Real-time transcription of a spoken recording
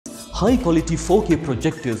high-quality 4K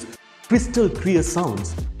projectors, crystal clear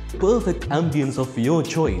sounds, perfect ambience of your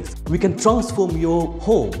choice, we can transform your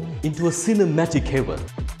home into a cinematic heaven.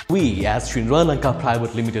 We as Shinrai Lanka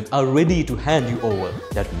Private Limited are ready to hand you over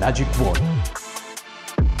that magic wand.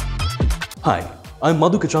 Hi, I'm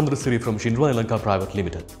Madhuka Chandrasiri from Shinrai Lanka Private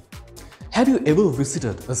Limited. Have you ever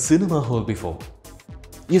visited a cinema hall before?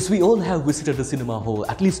 Yes, we all have visited a cinema hall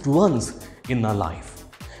at least once in our life.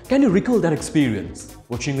 Can you recall that experience,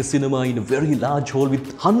 watching a cinema in a very large hall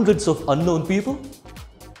with hundreds of unknown people?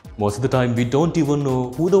 Most of the time we don't even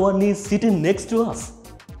know who the one is sitting next to us.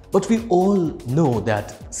 But we all know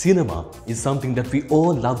that cinema is something that we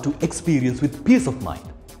all love to experience with peace of mind.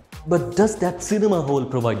 But does that cinema hall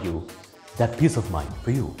provide you that peace of mind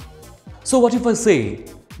for you? So what if I say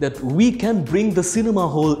that we can bring the cinema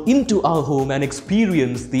hall into our home and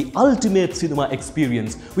experience the ultimate cinema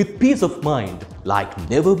experience with peace of mind like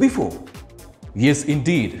never before? Yes,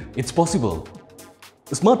 indeed, it's possible.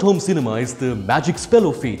 Smart home cinema is the magic spell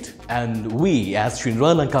of it, and we as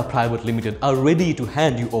Shinrai Lanka Private Limited are ready to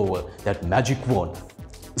hand you over that magic wand.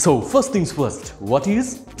 So first things first, what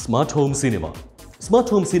is smart home cinema? Smart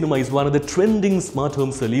home cinema is one of the trending smart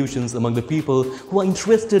home solutions among the people who are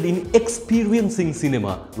interested in experiencing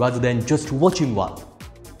cinema rather than just watching one.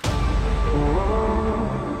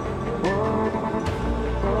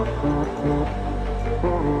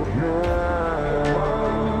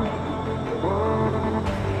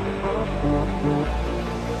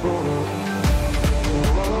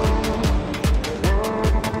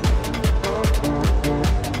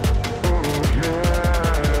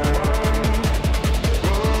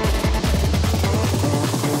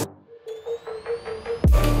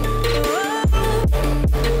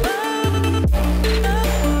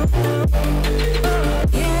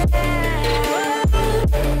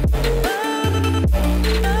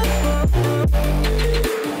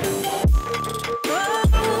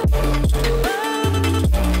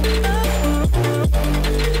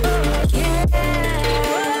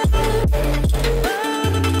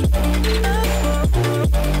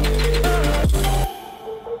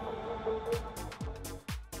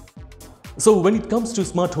 So when it comes to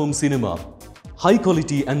smart home cinema, high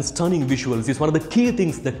quality and stunning visuals is one of the key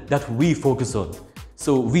things that we focus on.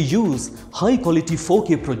 So we use high quality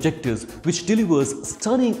 4K projectors which delivers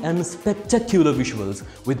stunning and spectacular visuals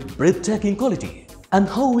with breathtaking quality. And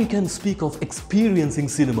how we can speak of experiencing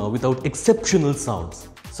cinema without exceptional sounds?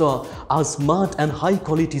 So our smart and high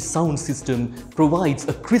quality sound system provides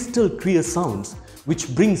a crystal clear sounds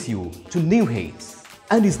which brings you to new heights.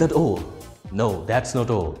 And is that all? No, that's not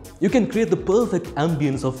all. You can create the perfect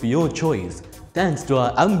ambience of your choice thanks to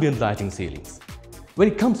our ambient lighting ceilings. When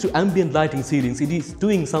it comes to ambient lighting ceilings, it is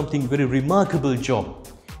doing something very remarkable job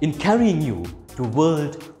in carrying you to a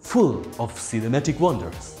world full of cinematic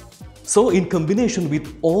wonders. So in combination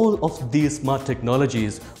with all of these smart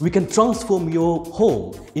technologies, we can transform your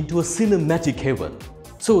home into a cinematic heaven.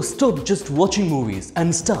 So stop just watching movies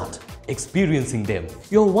and start experiencing them.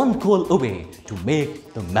 You're one call away to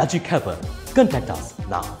make the magic happen. Contact us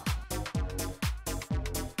now.